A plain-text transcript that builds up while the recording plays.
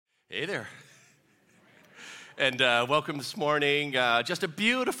Hey there. And welcome this morning. Just a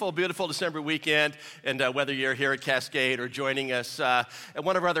beautiful, beautiful December weekend. And whether you're here at Cascade or joining us at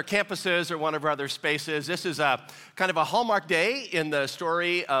one of our other campuses or one of our other spaces, this is kind of a hallmark day in the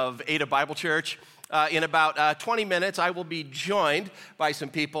story of Ada Bible Church. In about 20 minutes, I will be joined by some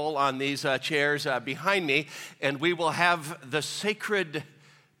people on these chairs behind me, and we will have the sacred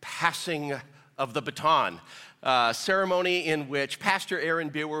passing of the baton. Ceremony in which Pastor Aaron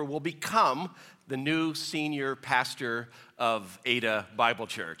Buer will become the new senior pastor of Ada Bible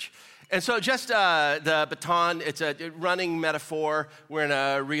Church. And so just the baton, it's a running metaphor. We're in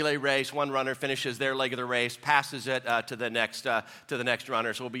a relay race. One runner finishes their leg of the race, passes it to the next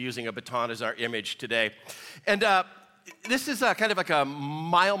runner. So we'll be using a baton as our image today. And this is kind of like a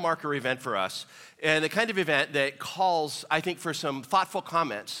mile marker event for us, and the kind of event that calls, I think, for some thoughtful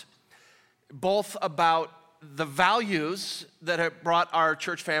comments, both about the values that have brought our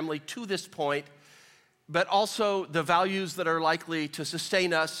church family to this point, but also the values that are likely to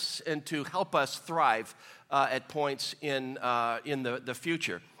sustain us and to help us thrive at points in the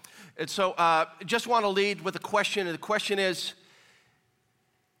future. And so just want to lead with a question, and the question is,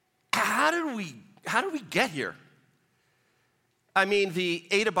 how did we get here? I mean, the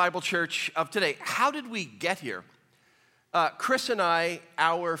Ada Bible Church of today, how did we get here? Chris and I,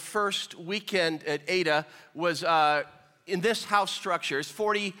 our first weekend at Ada was in this house structure. It's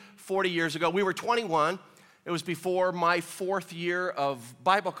 40 years ago. We were 21. It was before my fourth year of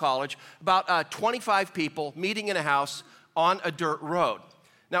Bible college. About 25 people meeting in a house on a dirt road.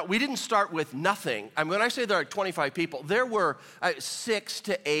 Now, we didn't start with nothing. I mean, when I say there are 25 people, there were 6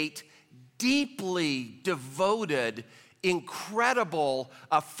 to 8 deeply devoted, incredible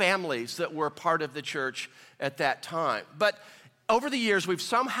families that were part of the church at that time. But over the years, we've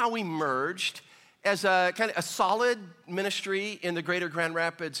somehow emerged as a kind of a solid ministry in the greater Grand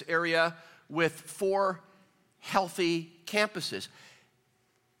Rapids area with 4 healthy campuses.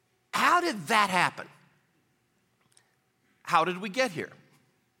 How did that happen? How did we get here?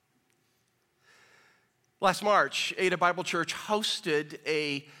 Last March, Ada Bible Church hosted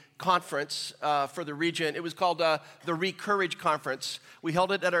a conference for the region. It was called the Recourage Conference. We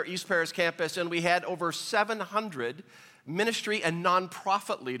held it at our East Paris campus, and we had over 700 ministry and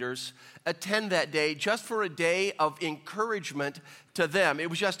nonprofit leaders attend that day just for a day of encouragement to them. It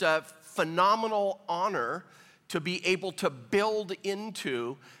was just a phenomenal honor to be able to build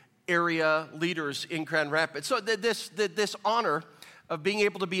into area leaders in Grand Rapids. So this honor of being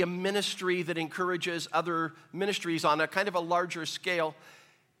able to be a ministry that encourages other ministries on a kind of a larger scale,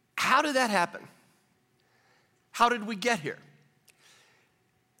 how did that happen? How did we get here?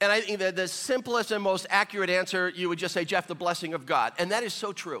 And I think that the simplest and most accurate answer, you would just say, Jeff, the blessing of God. And that is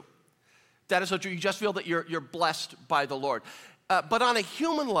so true. That is so true. You just feel that you're blessed by the Lord. But on a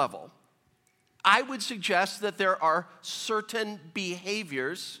human level, I would suggest that there are certain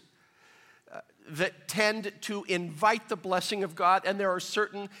behaviors that tend to invite the blessing of God, and there are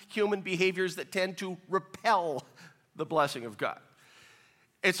certain human behaviors that tend to repel the blessing of God.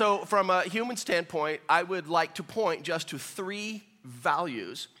 And so from a human standpoint, I would like to point just to 3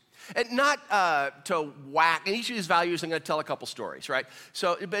 values, and not to whack, and each of these values I'm going to tell a couple stories, right?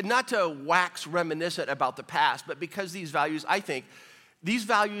 So, but not to wax reminiscent about the past, but because these values, I think, these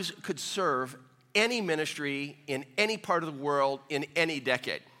values could serve any ministry in any part of the world in any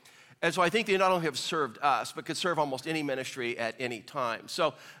decade. And so I think they not only have served us, but could serve almost any ministry at any time.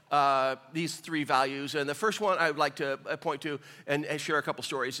 So these 3 values, and the first one I would like to point to and share a couple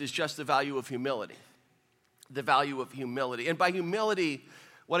stories is just the value of humility. The value of humility. And by humility,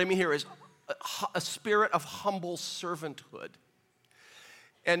 what I mean here is a spirit of humble servanthood.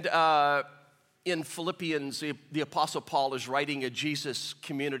 And in Philippians, the Apostle Paul is writing a Jesus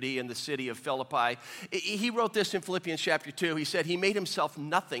community in the city of Philippi. He wrote this in Philippians chapter 2. He said he made himself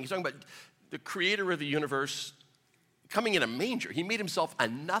nothing. He's talking about the creator of the universe coming in a manger. He made himself a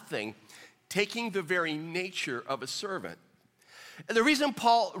nothing, taking the very nature of a servant. And the reason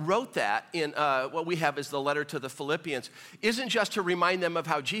Paul wrote that in what we have as the letter to the Philippians isn't just to remind them of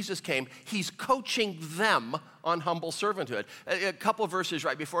how Jesus came. He's coaching them on humble servanthood. A couple of verses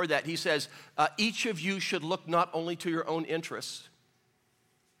right before that, he says, each of you should look not only to your own interests,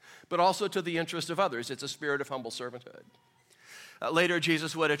 but also to the interest of others. It's a spirit of humble servanthood. Later,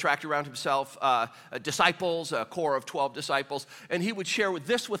 Jesus would attract around himself disciples, a core of 12 disciples, and he would share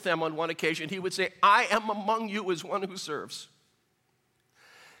this with them on one occasion. He would say, I am among you as one who serves.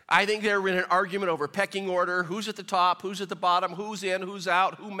 I think they were in an argument over pecking order, who's at the top, who's at the bottom, who's in, who's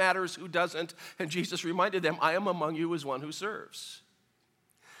out, who matters, who doesn't. And Jesus reminded them, I am among you as one who serves.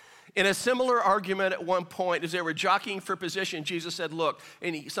 In a similar argument at one point, as they were jockeying for position, Jesus said, look,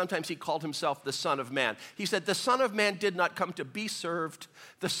 and sometimes he called himself the Son of Man. He said, the Son of Man did not come to be served.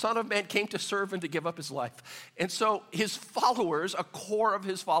 The Son of Man came to serve and to give up his life. And so his followers, a core of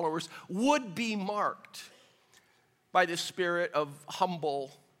his followers, would be marked by this spirit of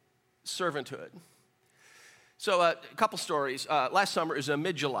humble servanthood. So a couple stories. Last summer, it was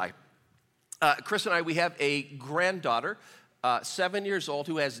mid-July. Chris and I, we have a granddaughter, 7 years old,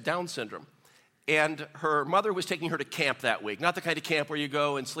 who has Down syndrome. And her mother was taking her to camp that week. Not the kind of camp where you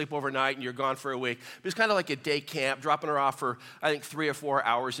go and sleep overnight and you're gone for a week. But it's kind of like a day camp, dropping her off for, I think, 3 or 4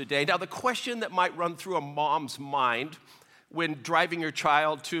 hours a day. Now, the question that might run through a mom's mind when driving your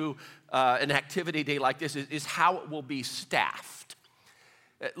child to an activity day like this is how it will be staffed.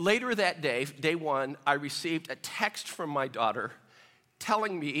 Later that day, day one, I received a text from my daughter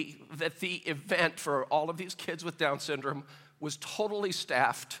telling me that the event for all of these kids with Down syndrome was totally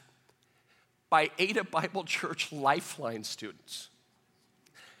staffed by Ada Bible Church Lifeline students.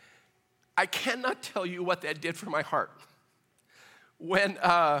 I cannot tell you what that did for my heart. When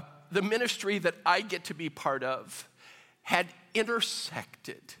the ministry that I get to be part of had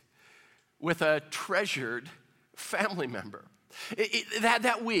intersected with a treasured family member.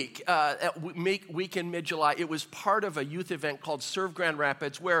 That week, week in mid-July, it was part of a youth event called Serve Grand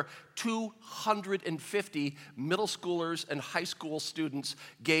Rapids, where 250 middle schoolers and high school students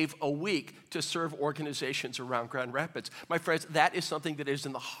gave a week to serve organizations around Grand Rapids. My friends, that is something that is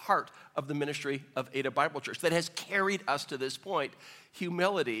in the heart of the ministry of Ada Bible Church that has carried us to this point.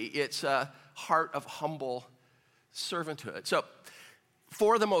 Humility, it's a heart of humble servanthood. So,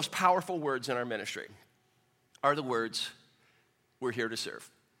 4 of the most powerful words in our ministry are the words, we're here to serve.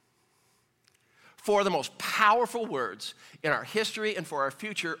 4 of the most powerful words in our history and for our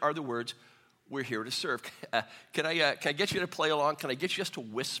future are the words, we're here to serve. Can I get you to play along? Can I get you just to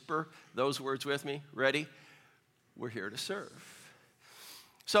whisper those words with me? Ready? We're here to serve.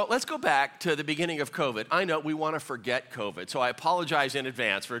 So let's go back to the beginning of COVID. I know we want to forget COVID, so I apologize in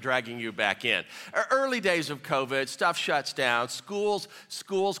advance for dragging you back in. Early days of COVID, stuff shuts down. Schools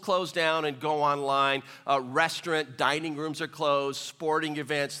close down and go online. Restaurant, dining rooms are closed. Sporting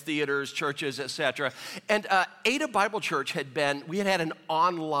events, theaters, churches, etc. And Ada Bible Church had had an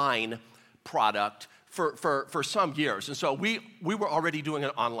online product for some years. And so we were already doing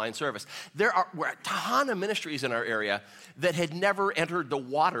an online service. Were a ton of ministries in our area that had never entered the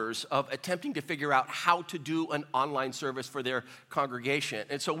waters of attempting to figure out how to do an online service for their congregation.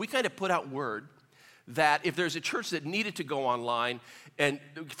 And so we kind of put out word that if there's a church that needed to go online and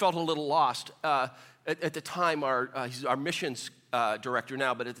felt a little lost, at the time, he's our missions director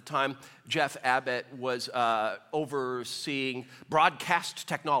now, but at the time, Jeff Abbott was overseeing broadcast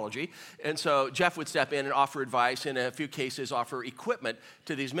technology. And so Jeff would step in and offer advice, in a few cases offer equipment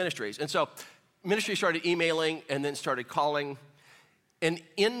to these ministries. And so ministry started emailing and then started calling. And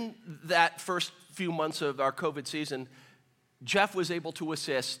in that first few months of our COVID season, Jeff was able to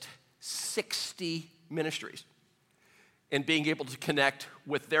assist 60 ministries in being able to connect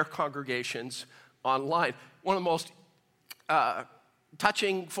with their congregations online. One of the most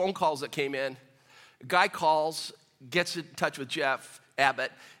touching phone calls that came in. A guy calls, gets in touch with Jeff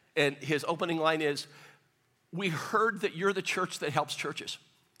Abbott, and his opening line is, "We heard that you're the church that helps churches."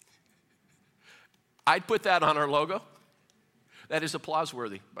 I'd put that on our logo. That is applause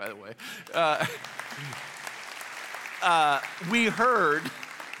worthy, by the way. We heard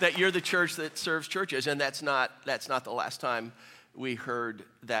that you're the church that serves churches, and that's not the last time we heard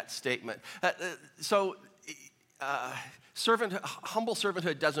that statement. Humble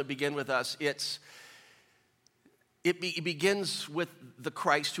servanthood doesn't begin with us. It begins with the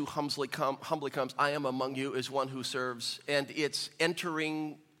Christ who humbly comes. I am among you as one who serves, and it's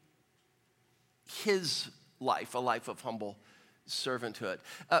entering his life, a life of humble servanthood.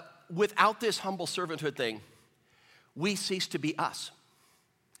 Without this humble servanthood thing, we cease to be us.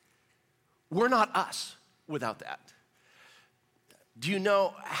 We're not us without that. Do you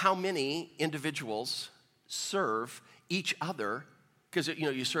know how many individuals serve each other? Because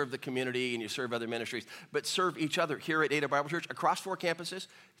you serve the community and you serve other ministries, but serve each other here at Ada Bible Church across 4 campuses.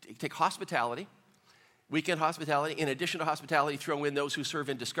 Take hospitality, weekend hospitality. In addition to hospitality, throw in those who serve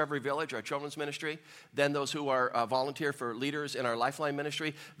in Discovery Village, our children's ministry, then those who are volunteer for leaders in our Lifeline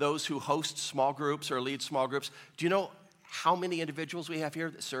ministry, those who host small groups or lead small groups. Do you know how many individuals we have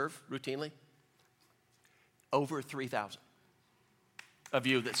here that serve routinely? Over 3,000 of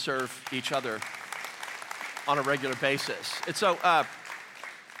you that serve each other on a regular basis. And so, how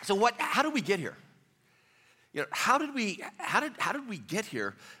did we get here? How did we get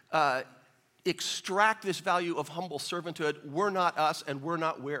here? extract this value of humble servanthood, we're not us and we're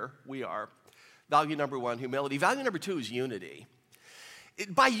not where we are. Value number one, humility. Value number two is unity.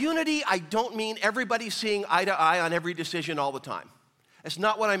 By unity, I don't mean everybody seeing eye to eye on every decision all the time. That's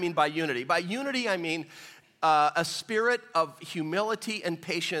not what I mean by unity. By unity, I mean a spirit of humility and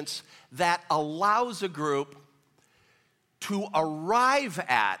patience that allows a group to arrive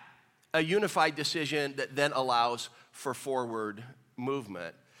at a unified decision that then allows for forward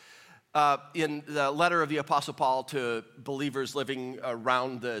movement. In the letter of the Apostle Paul to believers living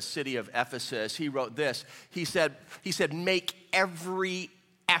around the city of Ephesus, he wrote this. He said, make every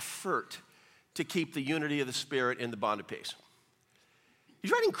effort to keep the unity of the Spirit in the bond of peace.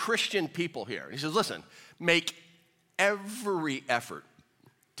 He's writing Christian people here. He says, listen, make every effort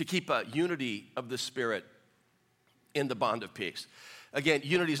to keep a unity of the Spirit in the bond of peace. Again,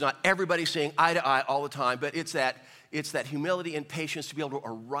 unity is not everybody saying eye to eye all the time, but it's that humility and patience to be able to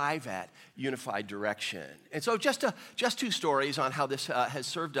arrive at unified direction. And so just two stories on how this has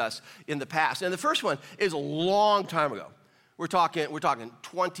served us in the past. And the first one is a long time ago. We're talking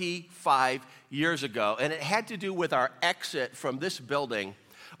 25 years ago, and it had to do with our exit from this building,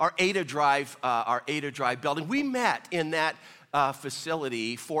 our Ada Drive building. We met in that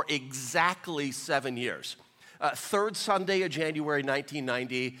facility for exactly 7 years. Third Sunday of January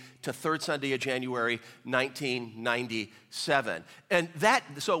 1990 to third Sunday of January 1997. And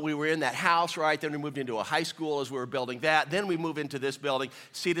so we were in that house, right? Then we moved into a high school as we were building that. Then we moved into this building,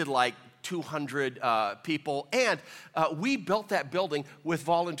 seated like 200 people. And we built that building with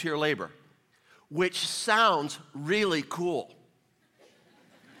volunteer labor, which sounds really cool.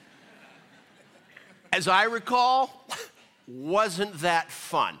 As I recall, wasn't that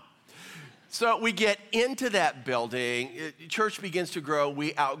fun. So we get into that building, church begins to grow,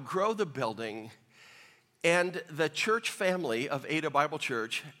 we outgrow the building, and the church family of Ada Bible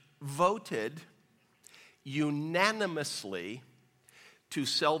Church voted unanimously to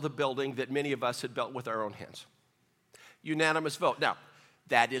sell the building that many of us had built with our own hands. Unanimous vote. Now,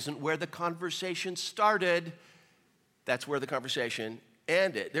 that isn't where the conversation started. That's where the conversation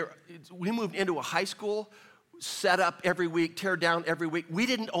ended. We moved into a high school, set up every week, tear down every week. We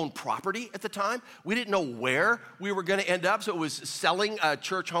didn't own property at the time. We didn't know where we were going to end up, so it was selling a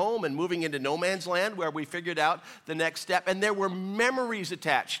church home and moving into no man's land where we figured out the next step. And there were memories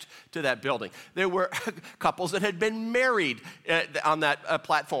attached to that building. There were couples that had been married on that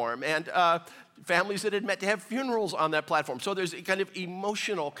platform, and families that had met to have funerals on that platform. So there's a kind of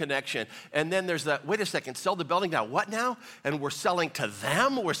emotional connection. And then there's wait a second, sell the building now, what now? And we're selling to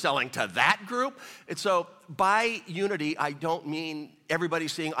them, we're selling to that group. And so by unity, I don't mean everybody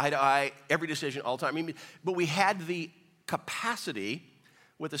seeing eye to eye, every decision all the time. But we had the capacity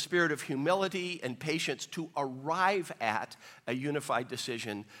with a spirit of humility and patience to arrive at a unified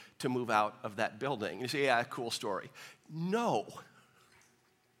decision to move out of that building. And you say, yeah, cool story. No.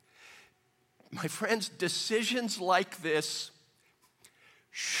 My friends, decisions like this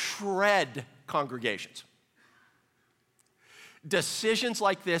shred congregations. Decisions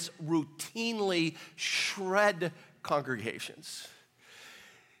like this routinely shred congregations.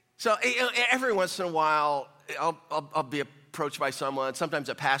 So every once in a while, I'll be approached by someone, sometimes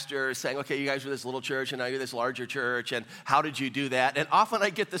a pastor, saying, okay, you guys are this little church, and now you're this larger church, and how did you do that? And often I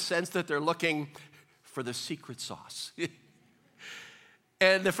get the sense that they're looking for the secret sauce.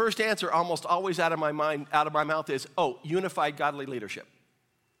 And the first answer almost always out of my mouth is, unified godly leadership.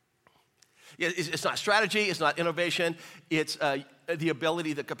 It's not strategy, it's not innovation, it's the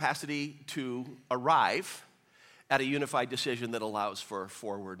ability, the capacity to arrive at a unified decision that allows for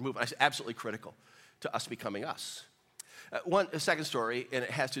forward movement. It's absolutely critical to us becoming us. A second story, and it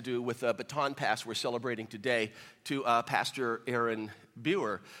has to do with a baton pass we're celebrating today to Pastor Aaron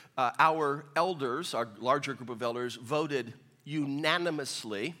Buer. Our elders, our larger group of elders, voted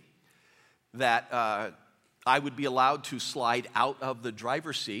unanimously that I would be allowed to slide out of the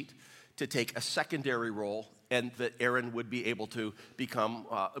driver's seat to take a secondary role, and that Aaron would be able to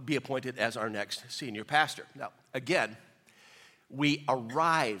be appointed as our next senior pastor. Now, again, we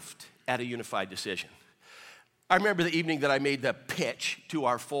arrived at a unified decision. I remember the evening that I made the pitch to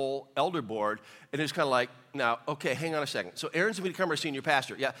our full elder board, and it's kind of like, now, okay, hang on a second. So Aaron's going to become our senior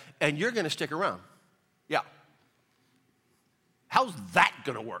pastor, yeah, and you're going to stick around, yeah. How's that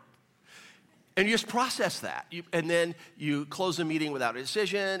going to work? And you just process that. And then you close the meeting without a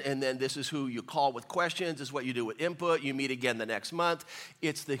decision, and then this is who you call with questions. This is what you do with input. You meet again the next month.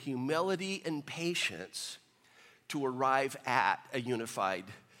 It's the humility and patience to arrive at a unified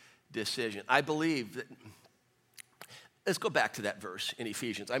decision. I believe that, let's go back to that verse in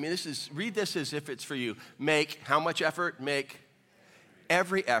Ephesians. Read this as if it's for you. Make how much effort? Make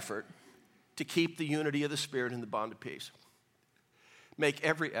every effort to keep the unity of the Spirit in the bond of peace. Make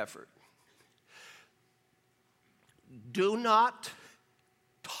every effort. Do not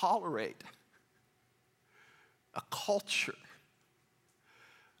tolerate a culture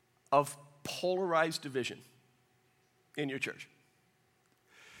of polarized division in your church.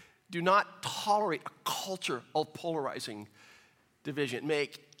 Do not tolerate a culture of polarizing division.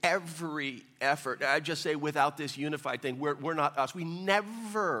 Make every effort. I just say without this unified thing, we're not us. We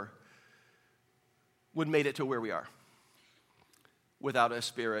never would have made it to where we are without a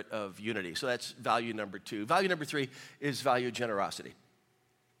spirit of unity. So that's value number 2. Value number 3 is value generosity.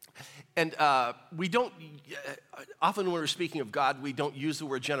 And we don't, often when we're speaking of God, we don't use the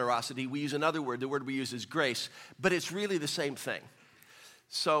word generosity. We use another word. The word we use is grace, but it's really the same thing.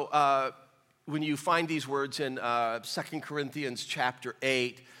 So when you find these words in 2 Corinthians chapter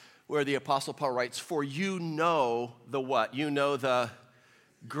 8, where the Apostle Paul writes, for you know the what? You know the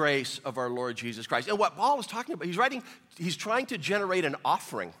grace of our Lord Jesus Christ. And what Paul is talking about, he's trying to generate an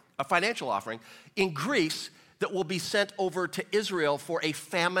offering, a financial offering, in Greece that will be sent over to Israel for a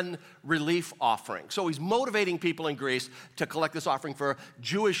famine relief offering. So he's motivating people in Greece to collect this offering for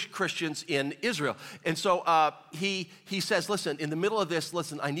Jewish Christians in Israel. And so he says, listen, in the middle of this,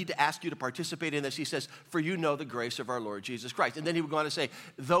 listen, I need to ask you to participate in this. He says, for you know the grace of our Lord Jesus Christ. And then he would go on to say,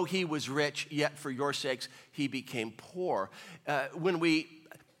 though he was rich, yet for your sakes he became poor.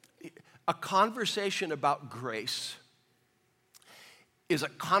 A conversation about grace is a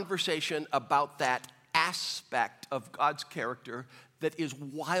conversation about that aspect of God's character that is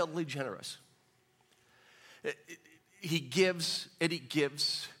wildly generous. He gives and he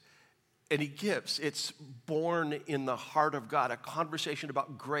gives and he gives. It's born in the heart of God. A conversation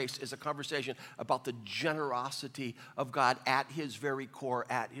about grace is a conversation about the generosity of God at his very core,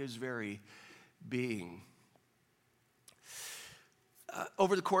 at his very being.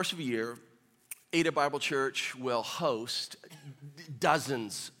 Over the course of a year, Ada Bible Church will host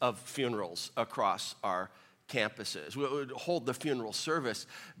dozens of funerals across our campuses. We would hold the funeral service,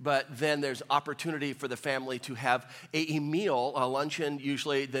 but then there's opportunity for the family to have a meal, a luncheon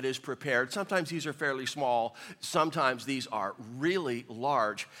usually that is prepared. Sometimes these are fairly small. Sometimes these are really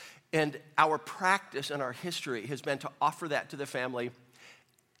large. And our practice and our history has been to offer that to the family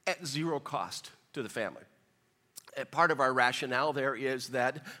at zero cost to the family. Part of our rationale there is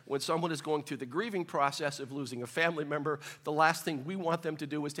that when someone is going through the grieving process of losing a family member, the last thing we want them to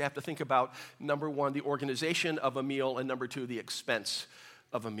do is to have to think about, number one, the organization of a meal, and number two, the expense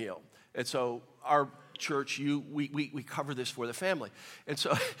of a meal. And so our church, we cover this for the family. And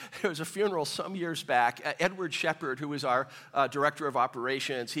so there was a funeral some years back. Edward Shepard, who was our director of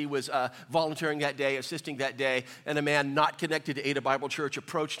operations, he was volunteering that day, assisting that day, and a man not connected to Ada Bible Church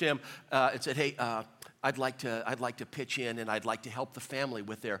approached him and said, hey, I'd like to pitch in, and I'd like to help the family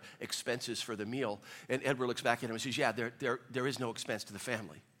with their expenses for the meal. And Edward looks back at him and says, yeah, there is no expense to the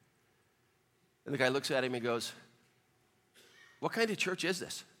family. And the guy looks at him and goes, what kind of church is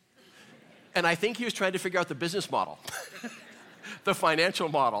this? And I think he was trying to figure out the business model, the financial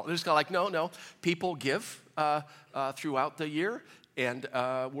model. And it's kind of like, no, people give throughout the year. And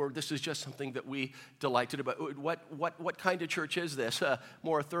this is just something that we delight to do. But what kind of church is this? A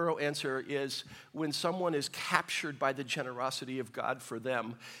more thorough answer is when someone is captured by the generosity of God for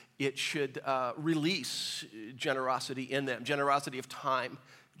them, it should release generosity in them. Generosity of time,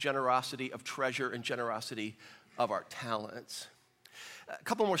 generosity of treasure, and generosity of our talents. A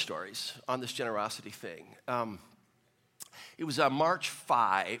couple more stories on this generosity thing. It was March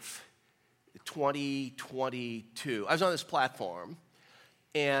 5, 2022. I was on this platform,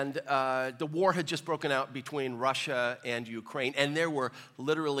 and the war had just broken out between Russia and Ukraine, and there were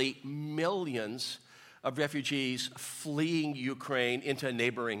literally millions of refugees fleeing Ukraine into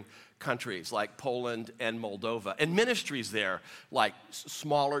neighboring countries like Poland and Moldova. And ministries there, like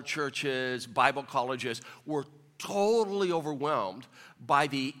smaller churches, Bible colleges, were totally overwhelmed by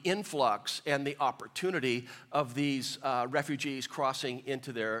the influx and the opportunity of these refugees crossing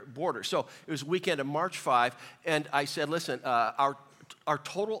into their borders. So it was weekend of March 5, and I said, listen, our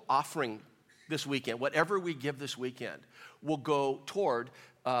total offering this weekend, whatever we give this weekend, will go toward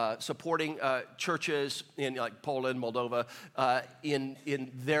supporting churches in like Poland, Moldova,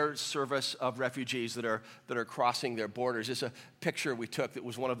 in their service of refugees that are crossing their borders. It's a picture we took that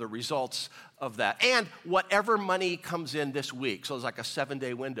was one of the results of that. And whatever money comes in this week, so it's like a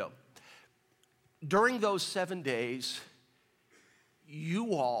 7-day window. During those 7 days,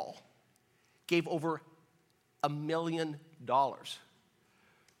 you all gave over $1 million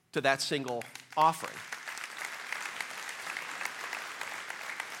to that single offering.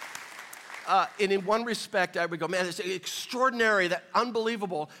 And in one respect, I would go, man, it's extraordinary, that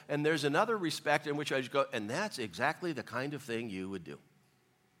unbelievable. And there's another respect in which I just go, and that's exactly the kind of thing you would do.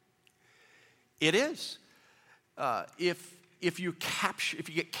 It is. If you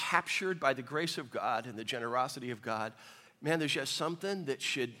get captured by the grace of God and the generosity of God, man, there's just something that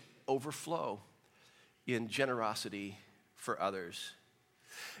should overflow in generosity for others.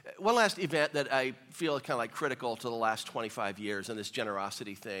 One last event that I feel kind of like critical to the last 25 years and this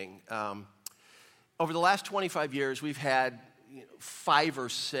generosity thing. Over the last 25 years, we've had 5 or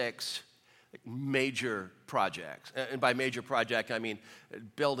 6 major projects. And by major project, I mean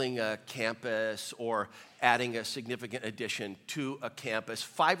building a campus or adding a significant addition to a campus,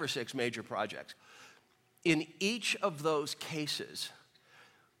 5 or 6 major projects. In each of those cases,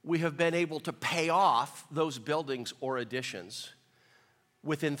 we have been able to pay off those buildings or additions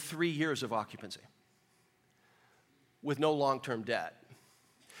within 3 years of occupancy with no long-term debt.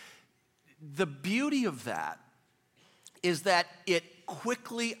 The beauty of that is that it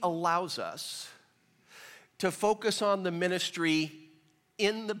quickly allows us to focus on the ministry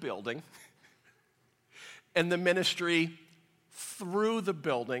in the building and the ministry through the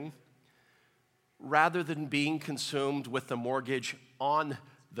building rather than being consumed with the mortgage on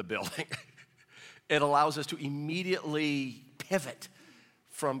the building. It allows us to immediately pivot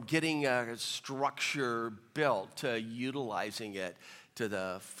from getting a structure built to utilizing it to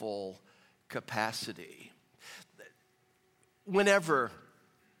the full capacity. Whenever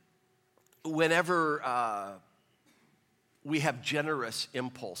we have generous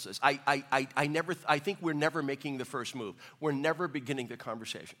impulses, I think we're never making the first move. We're never beginning the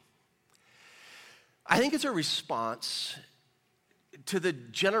conversation. I think it's a response to the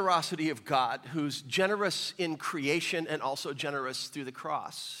generosity of God, who's generous in creation and also generous through the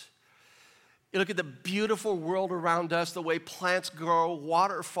cross. You look at the beautiful world around us, the way plants grow,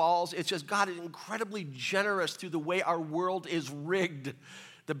 waterfalls. It's just God is incredibly generous through the way our world is rigged.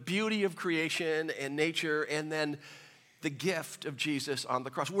 The beauty of creation and nature, and then the gift of Jesus on the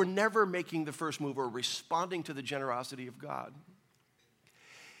cross. We're never making the first move or responding to the generosity of God.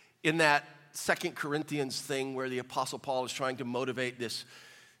 In that 2 Corinthians thing where the Apostle Paul is trying to motivate this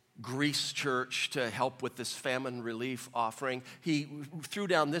Greece church to help with this famine relief offering, he threw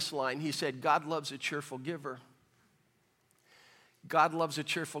down this line. He said, God loves a cheerful giver. God loves a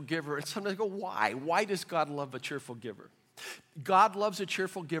cheerful giver. And sometimes I go, why? Why does God love a cheerful giver? God loves a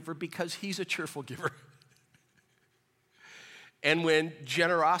cheerful giver because he's a cheerful giver. And when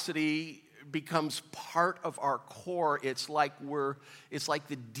generosity becomes part of our core, it's like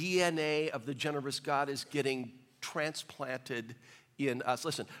the DNA of the generous God is getting transplanted in us.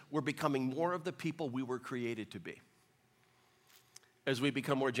 Listen, we're becoming more of the people we were created to be as we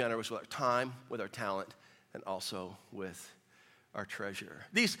become more generous with our time, with our talent, and also with our treasure.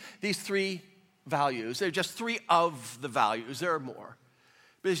 These 3 values, they're just 3 of the values. There are more.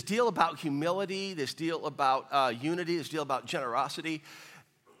 But this deal about humility, this deal about unity, this deal about generosity,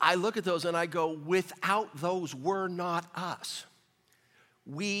 I look at those and I go, without those, we're not us.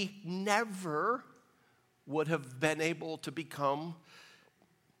 We never would have been able to become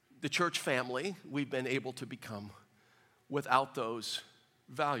the church family we've been able to become without those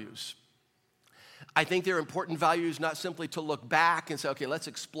values. I think they're important values not simply to look back and say, okay, let's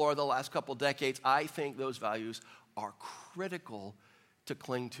explore the last couple decades. I think those values are critical to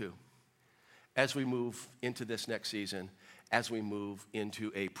cling to as we move into this next season, as we move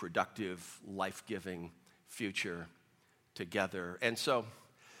into a productive, life-giving future together. And so,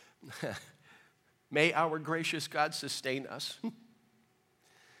 may our gracious God sustain us.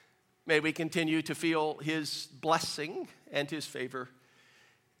 May we continue to feel his blessing and his favor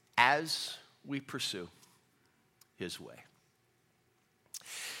as we pursue his way.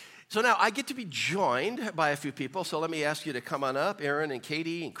 So now I get to be joined by a few people, so let me ask you to come on up, Aaron and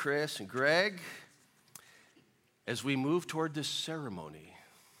Katie and Chris and Greg, as we move toward this ceremony.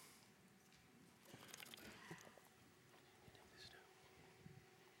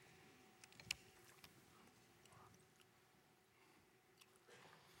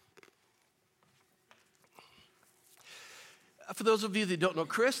 For those of you that don't know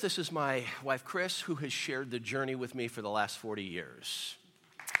Chris, this is my wife, Chris, who has shared the journey with me for the last 40 years.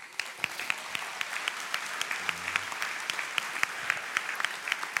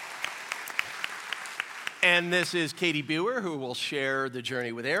 And this is Katie Buer, who will share the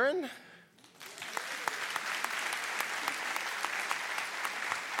journey with Aaron.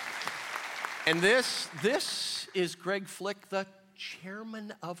 And this is Greg Flick, the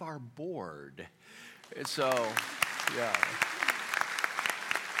chairman of our board. And so, yeah.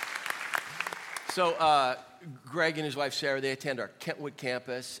 So Greg and his wife Sarah, they attend our Kentwood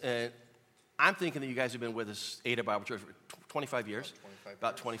campus, and I'm thinking that you guys have been with us, Ada Bible Church, for 25 years.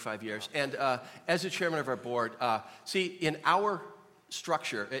 About 25 years. And as the chairman of our board, see, in our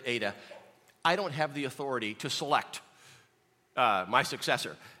structure at Ada, I don't have the authority to select my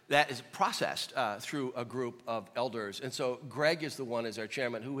successor. That is processed through a group of elders. And so Greg is the one, as our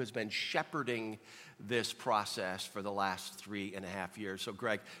chairman, who has been shepherding this process for the last 3.5 years. So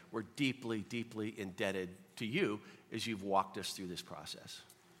Greg, we're deeply, deeply indebted to you as you've walked us through this process.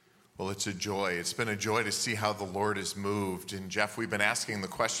 Well, it's a joy. It's been a joy to see how the Lord has moved. And Jeff, we've been asking the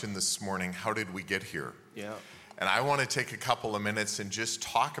question this morning, how did we get here? Yeah. And I want to take a couple of minutes and just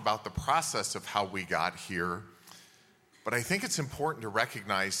talk about the process of how we got here. But I think it's important to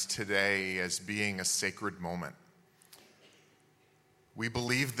recognize today as being a sacred moment. We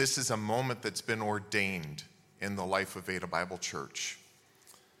believe this is a moment that's been ordained in the life of Ada Bible Church.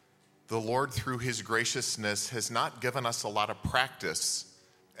 The Lord, through his graciousness, has not given us a lot of practice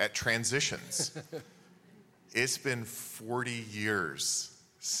at transitions. It's been 40 years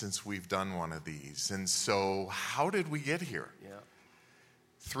since we've done one of these. And so how did we get here? Yeah.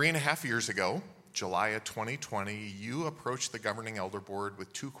 3.5 years ago, July of 2020, you approached the governing elder board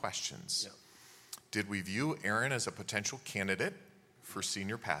with 2 questions. Yeah. Did we view Aaron as a potential candidate for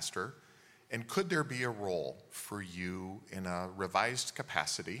senior pastor? And could there be a role for you in a revised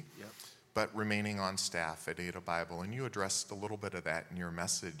capacity, but remaining on staff at Ada Bible? And you addressed a little bit of that in your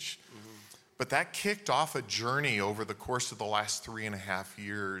message. Mm-hmm. But that kicked off a journey over the course of the last 3.5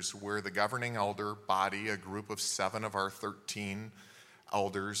 years where the governing elder body, a group of 7 of our 13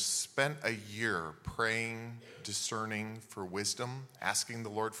 elders, spent a year praying, discerning for wisdom, asking the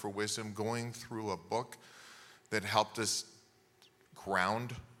Lord for wisdom, going through a book that helped us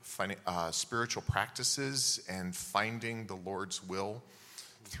ground spiritual practices and finding the Lord's will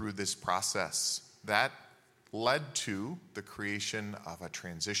through this process. That led to the creation of a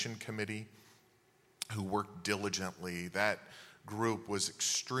transition committee who worked diligently. That group was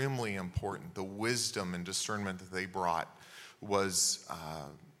extremely important. The wisdom and discernment that they brought was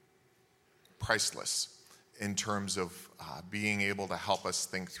priceless in terms of being able to help us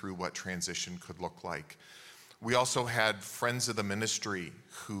think through what transition could look like. We also had friends of the ministry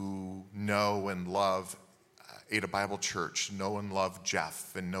who know and love Ada Bible Church, know and love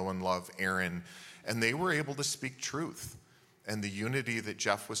Jeff, and know and love Aaron, and they were able to speak truth. And the unity that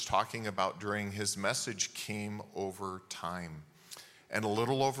Jeff was talking about during his message came over time. And a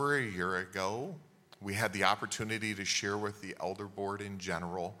little over a year ago, we had the opportunity to share with the elder board in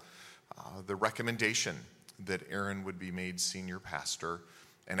general the recommendation that Aaron would be made senior pastor.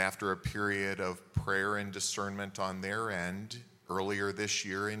 And after a period of prayer and discernment on their end, earlier this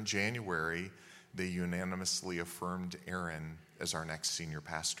year in January, they unanimously affirmed Aaron as our next senior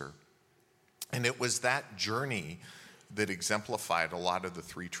pastor. And it was that journey that exemplified a lot of the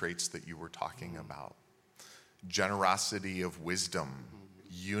 3 traits that you were talking about. Generosity of wisdom,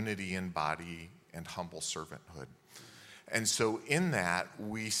 unity in body, and humble servanthood. And so in that,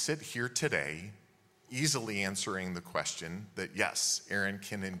 we sit here today easily answering the question that yes, Aaron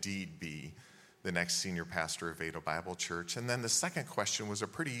can indeed be the next senior pastor of Ada Bible Church. And then the second question was a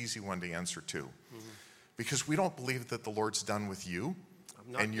pretty easy one to answer too. Mm-hmm. Because we don't believe that the Lord's done with you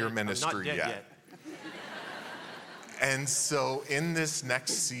and your ministry yet. And so in this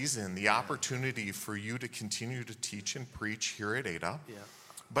next season, the opportunity for you to continue to teach and preach here at Ada,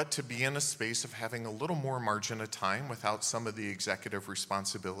 but to be in a space of having a little more margin of time without some of the executive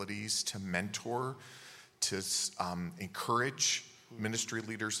responsibilities to mentor, to encourage ministry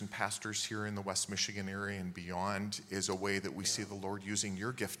leaders and pastors here in the West Michigan area and beyond is a way that we see the Lord using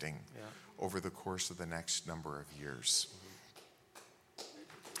your gifting over the course of the next number of years.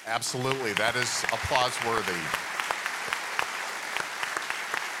 Mm-hmm. Absolutely, that is applause worthy.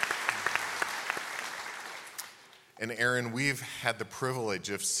 And Aaron, we've had the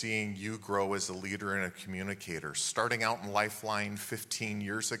privilege of seeing you grow as a leader and a communicator. Starting out in Lifeline 15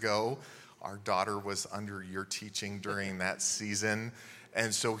 years ago, our daughter was under your teaching during that season.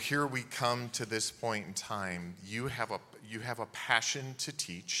 And so here we come to this point in time. You have a passion to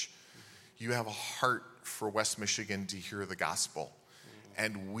teach. You have a heart for West Michigan to hear the gospel.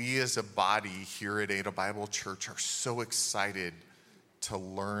 And we as a body here at Ada Bible Church are so excited to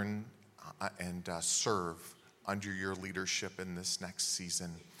learn and serve under your leadership in this next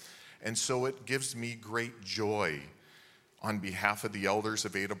season. And so it gives me great joy on behalf of the elders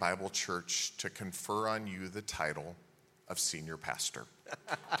of Ada Bible Church to confer on you the title of senior pastor.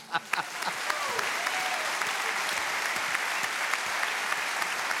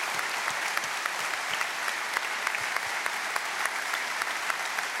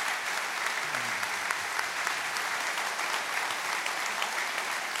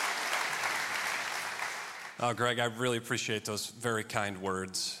 Greg, I really appreciate those very kind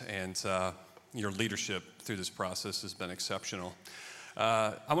words, and your leadership through this process has been exceptional.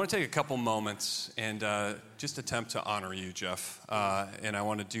 I want to take a couple moments and just attempt to honor you, Jeff. And I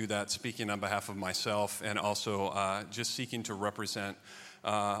want to do that speaking on behalf of myself and also just seeking to represent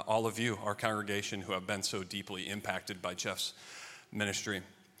all of you, our congregation, who have been so deeply impacted by Jeff's ministry.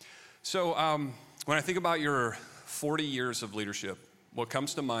 So when I think about your 40 years of leadership, what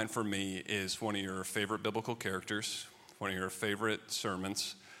comes to mind for me is one of your favorite biblical characters, one of your favorite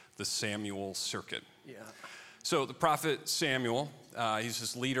sermons, the Samuel circuit. Yeah. So the prophet Samuel, he's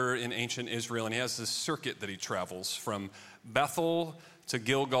this leader in ancient Israel, and he has this circuit that he travels from Bethel to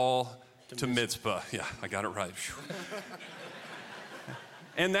Gilgal to Mizpah. Yeah, I got it right.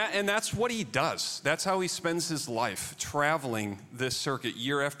 And that's what he does. That's how he spends his life, traveling this circuit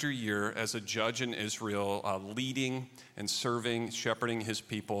year after year as a judge in Israel, leading and serving, shepherding his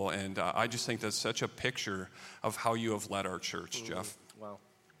people. And I just think that's such a picture of how you have led our church, Jeff. Wow.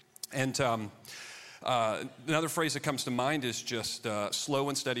 And another phrase that comes to mind is just slow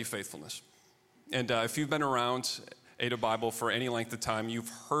and steady faithfulness. And if you've been around Ada Bible for any length of time, you've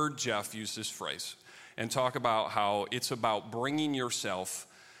heard Jeff use this phrase and talk about how it's about bringing yourself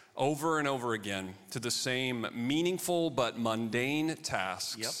over and over again to the same meaningful but mundane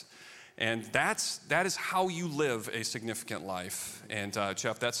tasks. Yep. And that is how you live a significant life. And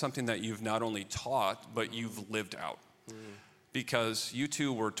Jeff, that's something that you've not only taught, but you've lived out. Because you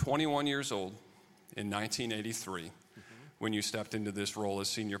two were 21 years old in 1983 when you stepped into this role as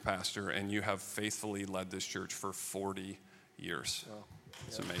senior pastor, and you have faithfully led this church for 40 years. Wow.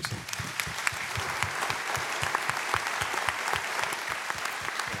 It's amazing.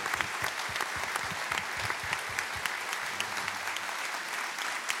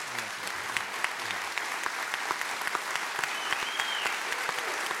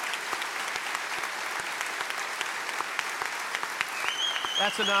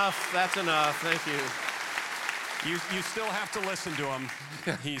 That's enough. Thank you. You still have to listen to him.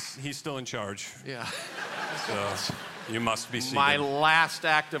 He's still in charge. Yeah. So you must be seated. My last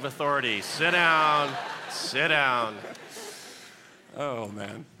act of authority. Sit down. Sit down. Oh,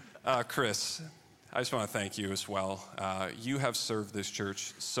 man. Chris, I just want to thank you as well. You have served this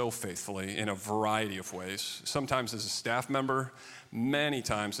church so faithfully in a variety of ways, sometimes as a staff member, many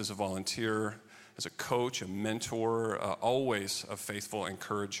times as a volunteer, as a coach, a mentor, always a faithful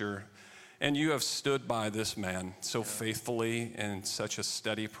encourager. And you have stood by this man so faithfully and such a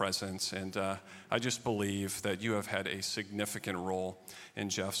steady presence. And I just believe that you have had a significant role in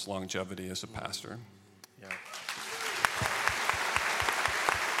Jeff's longevity as a pastor. Yeah.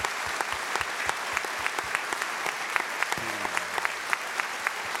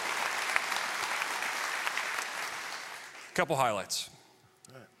 Couple highlights.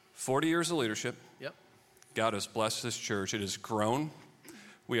 40 years of leadership. Yep. God has blessed this church. It has grown.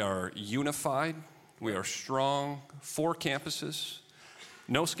 We are unified. We are strong. 4 campuses.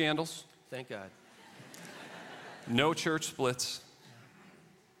 No scandals. Thank God. No church splits.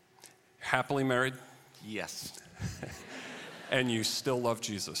 Happily married. Yes, And you still love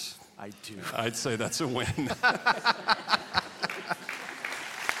Jesus. I do. I'd say that's a win.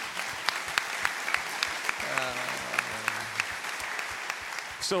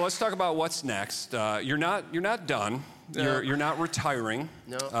 So let's talk about what's next. You're not done. No. You're not retiring.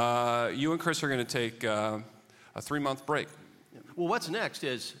 No. You and Chris are going to take a 3-month break. Well, what's next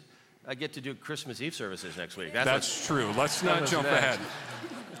is I get to do Christmas Eve services next week. That's true. Let's not jump ahead.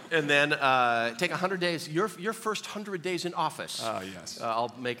 And then take 100 days, your first 100 days in office. Yes.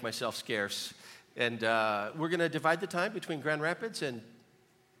 I'll make myself scarce. And we're going to divide the time between Grand Rapids and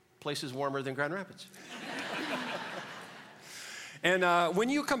places warmer than Grand Rapids. And when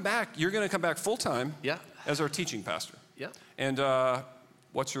you come back, you're going to come back full-time as our teaching pastor. Yeah. And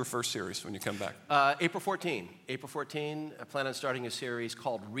what's your first series when you come back? April 14. April 14, I plan on starting a series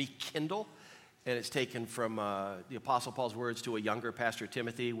called Rekindle. And it's taken from the Apostle Paul's words to a younger pastor,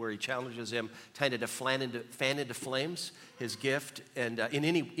 Timothy, where he challenges him kind of to fan into flames his gift. And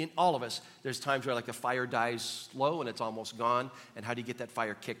in all of us, there's times where like a fire dies slow and it's almost gone. And how do you get that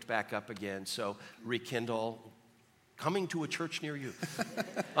fire kicked back up again? So Rekindle, coming to a church near you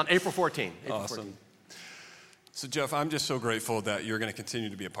on April 14. April Awesome. 14. So Jeff, I'm just so grateful that you're going to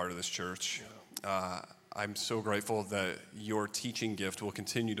continue to be a part of this church. I'm so grateful that your teaching gift will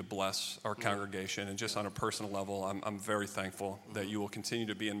continue to bless our congregation. And just on a personal level, I'm very thankful that you will continue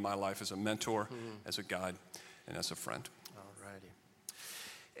to be in my life as a mentor, as a guide, and as a friend. All righty.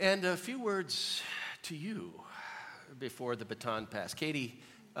 And a few words to you before the baton pass. Katie,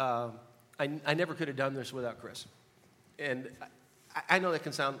 I never could have done this without Chris. And I know that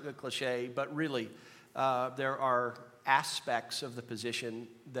can sound a cliche, but really, There are aspects of the position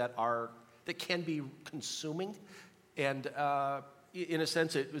that can be consuming, and in a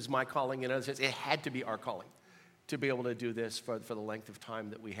sense, it was my calling. In a sense, it had to be our calling to be able to do this for the length of time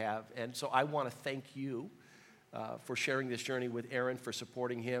that we have. And so I want to thank you for sharing this journey with Aaron, for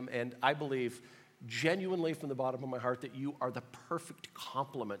supporting him. And I believe genuinely from the bottom of my heart that you are the perfect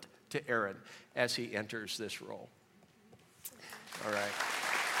complement to Aaron as he enters this role. All right.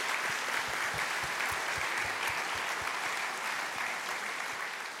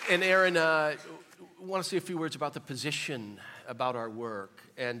 And Aaron, I want to say a few words about the position, about our work.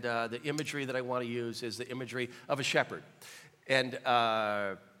 And the imagery that I want to use is the imagery of a shepherd. And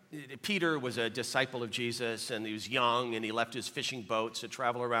Peter was a disciple of Jesus, and he was young, and he left his fishing boats to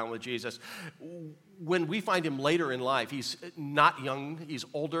travel around with Jesus. When we find him later in life, he's not young, he's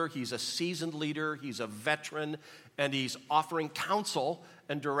older, he's a seasoned leader, he's a veteran, and he's offering counsel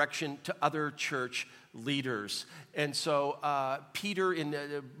and direction to other church leaders. And so Peter, in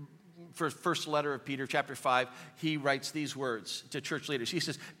the first letter of Peter, chapter 5, he writes these words to church leaders. He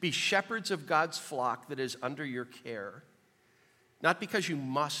says, "Be shepherds of God's flock that is under your care, not because you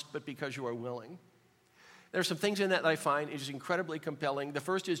must, but because you are willing." There are some things in that I find is incredibly compelling. The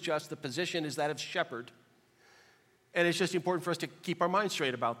first is just the position is that of shepherd. And it's just important for us to keep our minds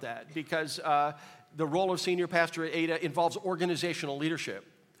straight about that, because the role of senior pastor at Ada involves organizational leadership.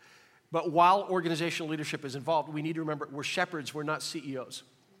 But while organizational leadership is involved, we need to remember we're shepherds, we're not CEOs.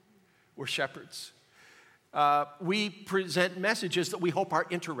 We're shepherds. We present messages that we hope are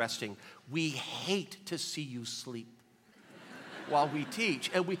interesting. We hate to see you sleep while we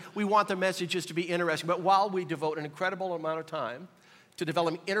teach. And we want the messages to be interesting. But while we devote an incredible amount of time to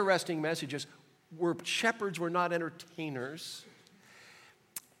developing interesting messages, we're shepherds, we're not entertainers.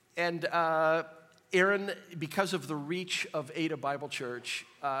 And Aaron, because of the reach of Ada Bible Church,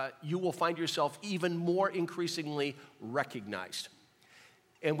 you will find yourself even more increasingly recognized.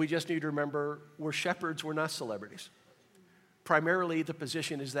 And we just need to remember we're shepherds, we're not celebrities. Primarily, the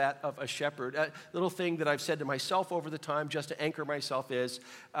position is that of a shepherd. A little thing that I've said to myself over the time, just to anchor myself, is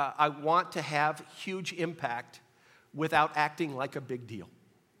I want to have huge impact without acting like a big deal.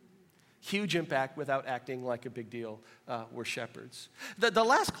 Huge impact without acting like a big deal. We're shepherds. The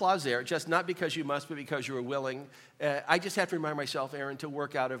last clause there, just not because you must, but because you are willing, I just have to remind myself, Aaron, to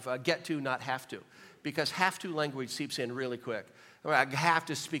work out of get to, not have to. Because have to language seeps in really quick. I have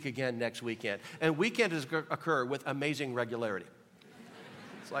to speak again next weekend. And weekends occur with amazing regularity.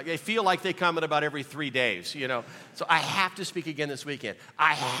 It's like they feel like they come in about every 3 days, you know. So I have to speak again this weekend.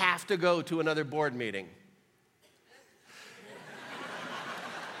 I have to go to another board meeting.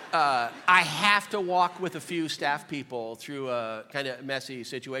 I have to walk with a few staff people through a kind of messy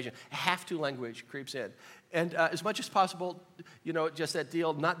situation. Have to language creeps in. And as much as possible, you know, just that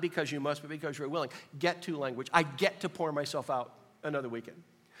deal, not because you must, but because you're willing. Get to language. I get to pour myself out another weekend.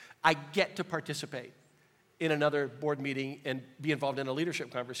 I get to participate in another board meeting and be involved in a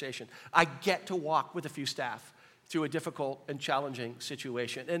leadership conversation. I get to walk with a few staff through a difficult and challenging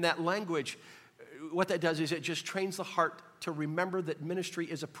situation. And that language, what that does is it just trains the heart to remember that ministry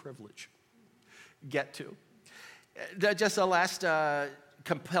is a privilege. Get to. Just the last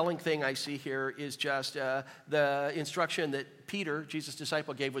compelling thing I see here is just the instruction that Peter, Jesus'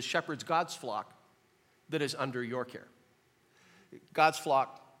 disciple, gave was shepherds God's flock that is under your care. God's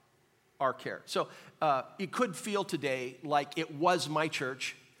flock, our care. So it could feel today like it was my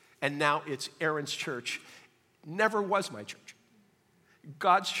church and now it's Aaron's church. Never was my church.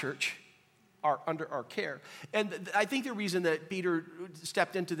 God's church are under our care. And I think the reason that Peter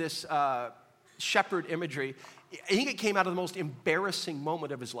stepped into this shepherd imagery, I think it came out of the most embarrassing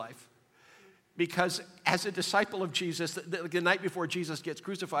moment of his life. Because as a disciple of Jesus, the night before Jesus gets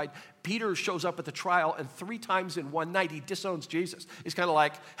crucified, Peter shows up at the trial, and 3 times in one night he disowns Jesus. He's kind of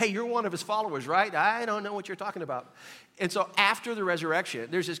like, hey, you're one of his followers, right? I don't know what you're talking about. And so after the resurrection,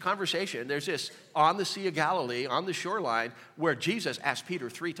 there's this conversation. There's this on the Sea of Galilee, on the shoreline, where Jesus asked Peter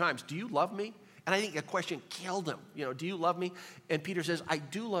 3 times, do you love me? And I think the question killed him. You know, do you love me? And Peter says, I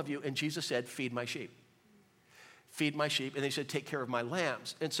do love you. And Jesus said, feed my sheep. Feed my sheep. And they said, take care of my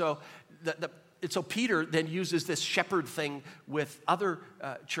lambs. And so so Peter then uses this shepherd thing with other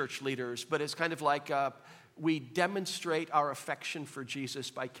church leaders, but it's kind of like we demonstrate our affection for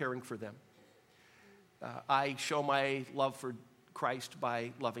Jesus by caring for them. I show my love for Christ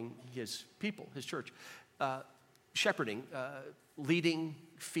by loving his people, his church. Shepherding, leading,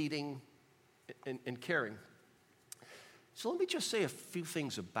 feeding, and caring. So let me just say a few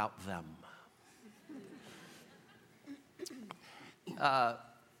things about them.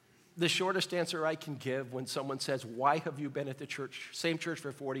 The shortest answer I can give when someone says, why have you been at the church, same church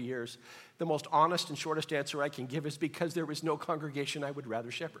for 40 years? The most honest and shortest answer I can give is because there was no congregation I would rather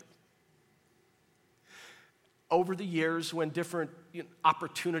shepherd. Over the years, when different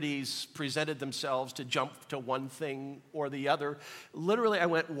opportunities presented themselves to jump to one thing or the other, literally I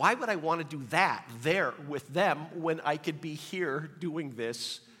went, why would I want to do that there with them when I could be here doing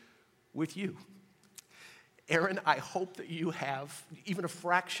this with you? Aaron, I hope that you have even a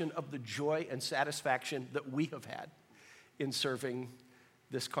fraction of the joy and satisfaction that we have had in serving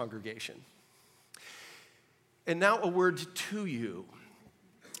this congregation. And now a word to you.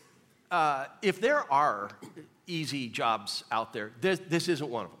 If there are easy jobs out there, this isn't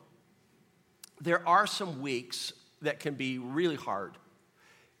one of them. There are some weeks that can be really hard,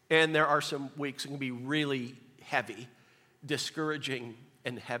 and there are some weeks that can be really heavy, discouraging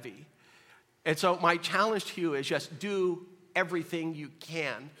and heavy. And so my challenge to you is just do everything you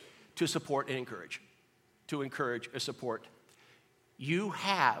can to support and encourage, and support. You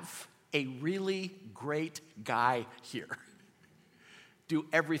have a really great guy here. Do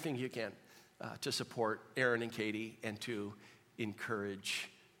everything you can to support Aaron and Katie and to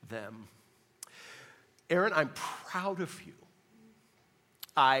encourage them. Aaron, I'm proud of you.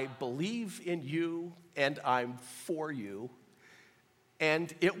 I believe in you and I'm for you.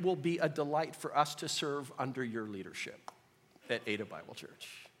 And it will be a delight for us to serve under your leadership at Ada Bible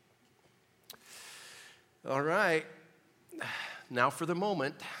Church. All right. Now for the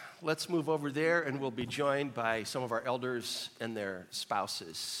moment, let's move over there and we'll be joined by some of our elders and their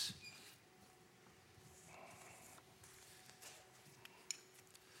spouses.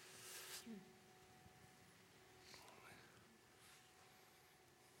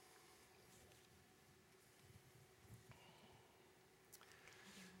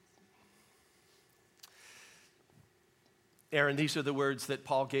 Aaron, these are the words that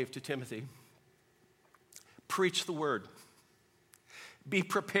Paul gave to Timothy. Preach the word. Be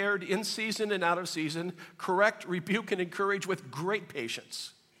prepared in season and out of season. Correct, rebuke, and encourage with great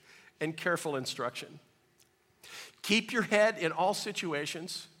patience and careful instruction. Keep your head in all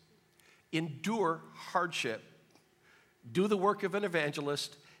situations. Endure hardship. Do the work of an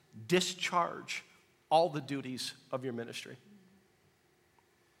evangelist. Discharge all the duties of your ministry.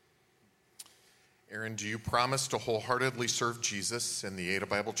 Aaron, do you promise to wholeheartedly serve Jesus and the Ada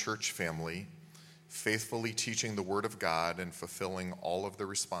Bible Church family, faithfully teaching the Word of God and fulfilling all of the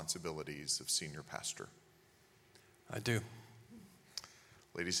responsibilities of senior pastor? I do.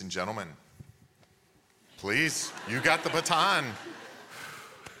 Ladies and gentlemen, please, you got the baton.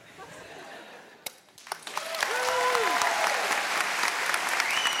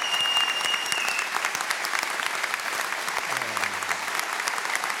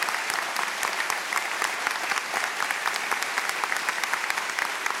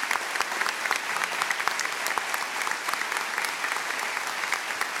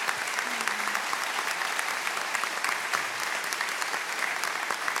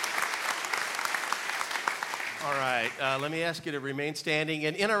 Let me ask you to remain standing.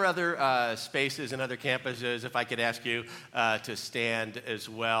 And in our other spaces and other campuses, if I could ask you to stand as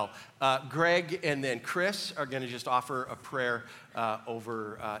well. Greg and then Chris are going to just offer a prayer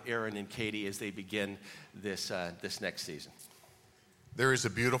over Aaron and Katie as they begin this next season. There is a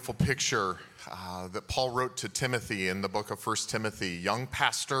beautiful picture that Paul wrote to Timothy in the book of 1 Timothy, young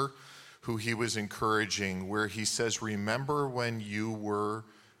pastor who he was encouraging, where he says, remember when you were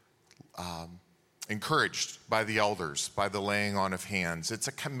encouraged by the elders, by the laying on of hands. It's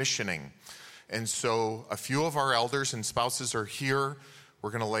a commissioning. And so a few of our elders and spouses are here.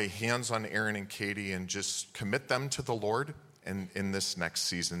 We're going to lay hands on Aaron and Katie and just commit them to the Lord in this next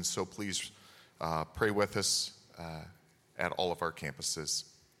season. So please pray with us at all of our campuses.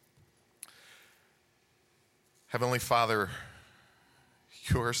 Heavenly Father,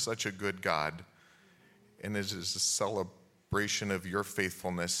 you are such a good God, and it is a celebration of your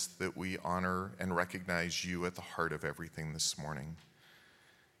faithfulness that we honor and recognize you at the heart of everything this morning.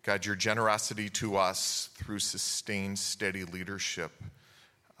 God, your generosity to us through sustained, steady leadership,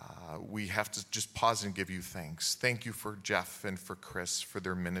 we have to just pause and give you thanks. Thank you for Jeff and for Chris, for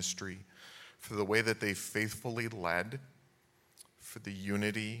their ministry, for the way that they faithfully led, for the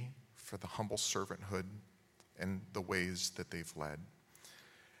unity, for the humble servanthood, and the ways that they've led.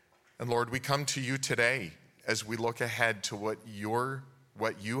 And Lord, we come to you today as we look ahead to what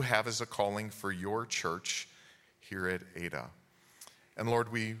you have as a calling for your church here at Ada. And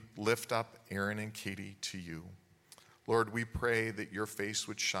Lord, we lift up Aaron and Katie to you. Lord, we pray that your face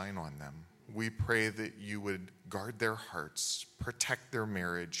would shine on them. We pray that you would guard their hearts, protect their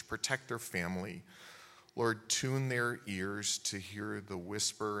marriage, protect their family. Lord, tune their ears to hear the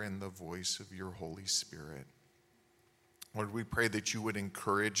whisper and the voice of your Holy Spirit. Lord, we pray that you would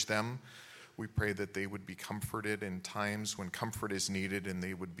encourage them. We pray that they would be comforted in times when comfort is needed, and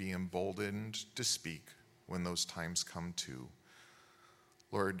they would be emboldened to speak when those times come too.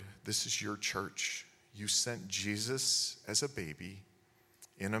 Lord, this is your church. You sent Jesus as a baby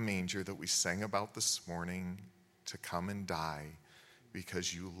in a manger that we sang about this morning to come and die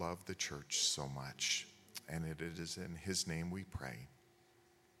because you love the church so much. And it is in his name we pray.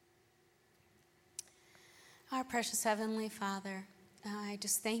 Our precious Heavenly Father, I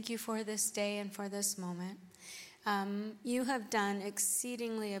just thank you for this day and for this moment. You have done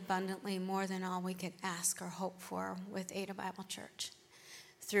exceedingly abundantly more than all we could ask or hope for with Ada Bible Church.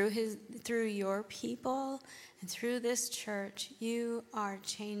 Through your people and through this church, you are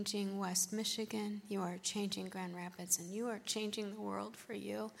changing West Michigan, you are changing Grand Rapids, and you are changing the world for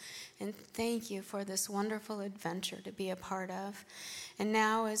you. And thank you for this wonderful adventure to be a part of. And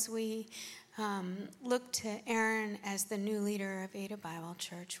now as we look to Aaron as the new leader of Ada Bible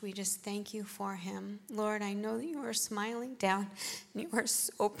Church, we just thank you for him. Lord, I know that you are smiling down and you are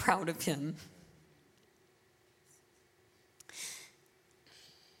so proud of him.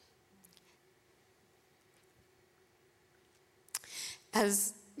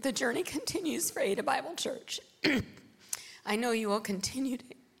 As the journey continues for Ada Bible Church, I know you will continue to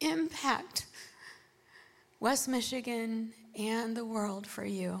impact West Michigan and the world for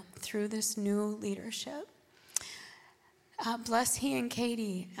you through this new leadership. Bless he and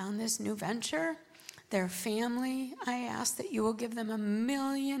Katie on this new venture, their family. I ask that you will give them a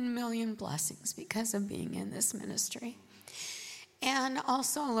million blessings because of being in this ministry. And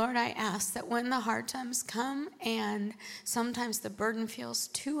also, Lord, I ask that when the hard times come and sometimes the burden feels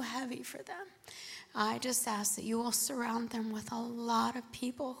too heavy for them, I just ask that you will surround them with a lot of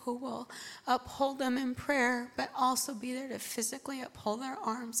people who will uphold them in prayer, but also be there to physically uphold their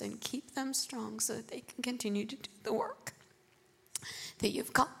arms and keep them strong so that they can continue to do the work that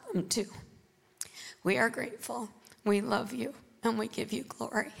you've called them to. We are grateful, we love you, and we give you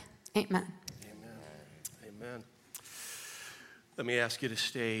glory. Amen. Amen. Let me ask you to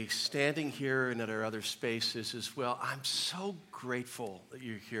stay standing here and at our other spaces as well. I'm so grateful that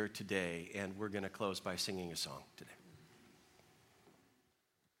you're here today, and we're going to close by singing a song today.